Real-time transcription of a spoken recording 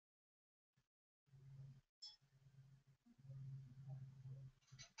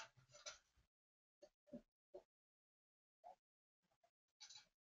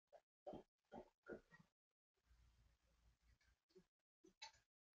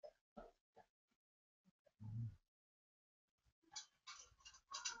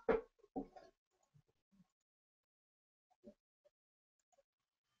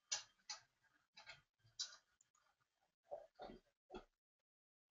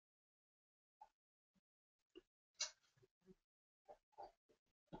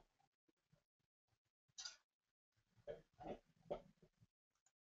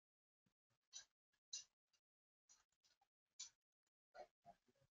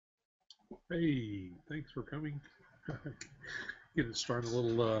Hey, thanks for coming. Getting started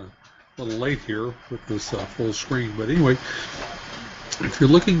little late here with this full screen, but anyway, if you're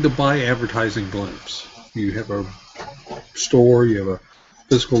looking to buy advertising blimps, you have a store, you have a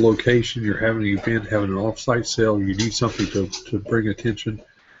physical location, you're having an event, having an off-site sale, you need something to bring attention,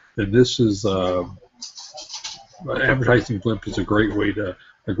 then this is advertising blimp is a great way to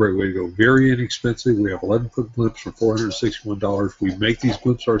go. Very inexpensive. We have 11-foot blimps for $461. We make these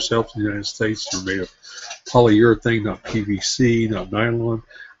blimps ourselves in the United States. They're made of polyurethane, not PVC, not nylon.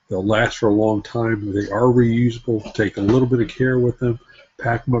 They'll last for a long time. They are reusable. Take a little bit of care with them.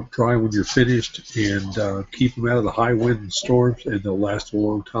 Pack them up dry when you're finished, and keep them out of the high wind and storms, and they'll last a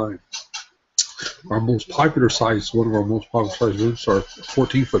long time. Our most popular size, one of our most popular size blimps, are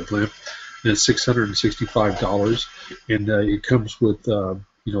 14-foot blimp, and it's $665, and it comes with, I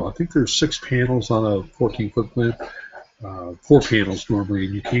think there's 6 panels on a 14-foot blimp, 4 panels normally,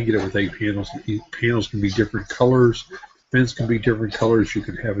 and you can get it with 8 panels. Each panels can be different colors, fins can be different colors. You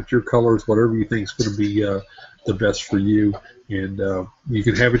can have it your colors, whatever you think is going to be the best for you, and you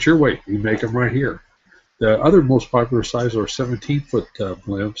can have it your way. We make them right here. The other most popular size are 17-foot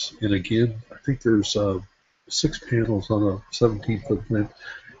blimps, and again, I think there's 6 panels on a 17-foot blimp.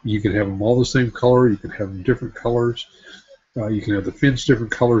 You can have them all the same color. You can have them different colors. You can have the fins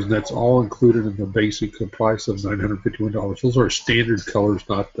different colors, and that's all included in the basic price of $951. Those are standard colors,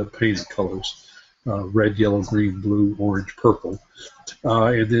 not the painted colors. Red, yellow, green, blue, orange, purple.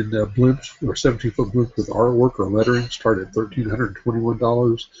 And then blimps, or 17-foot blimps with artwork or lettering, start at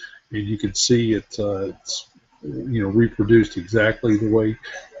 $1,321. And you can see it's reproduced exactly the way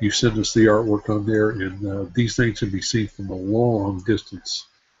you send us the artwork on there. And these things can be seen from a long distance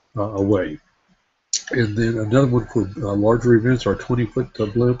away. And then another one for larger events, our 20-foot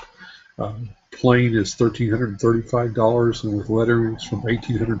blimp. Plain is $1,335, and with lettering it's from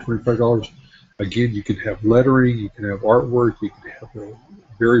 $1,825. Again, you can have lettering, you can have artwork, you can have the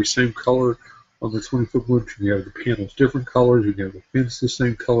very same color on the 20-foot blimp. You can have the panels different colors, you can have the fins the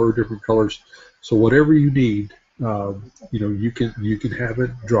same color, different colors. So whatever you need, you can have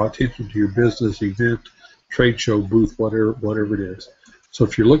it, draw attention to your business, event, trade show, booth, whatever it is. So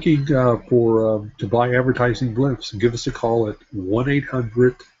if you're looking to buy advertising blimps, give us a call at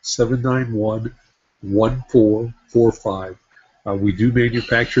 1-800-791-1445. We do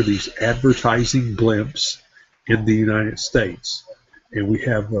manufacture these advertising blimps in the United States, and we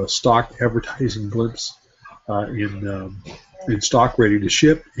have stock advertising blimps in stock ready to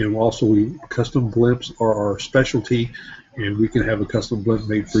ship. And also, custom blimps are our specialty, and we can have a custom blimp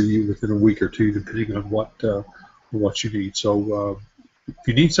made for you within a week or two, depending on what you need. So if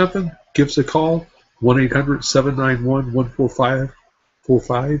you need something, give us a call,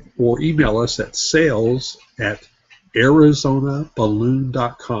 1-800-791-1445, or email us at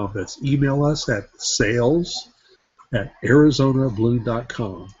sales@arizonaballoon.com. That's email us at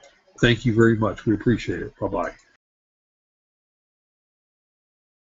sales@arizonaballoon.com. Thank you very much. We appreciate it. Bye-bye.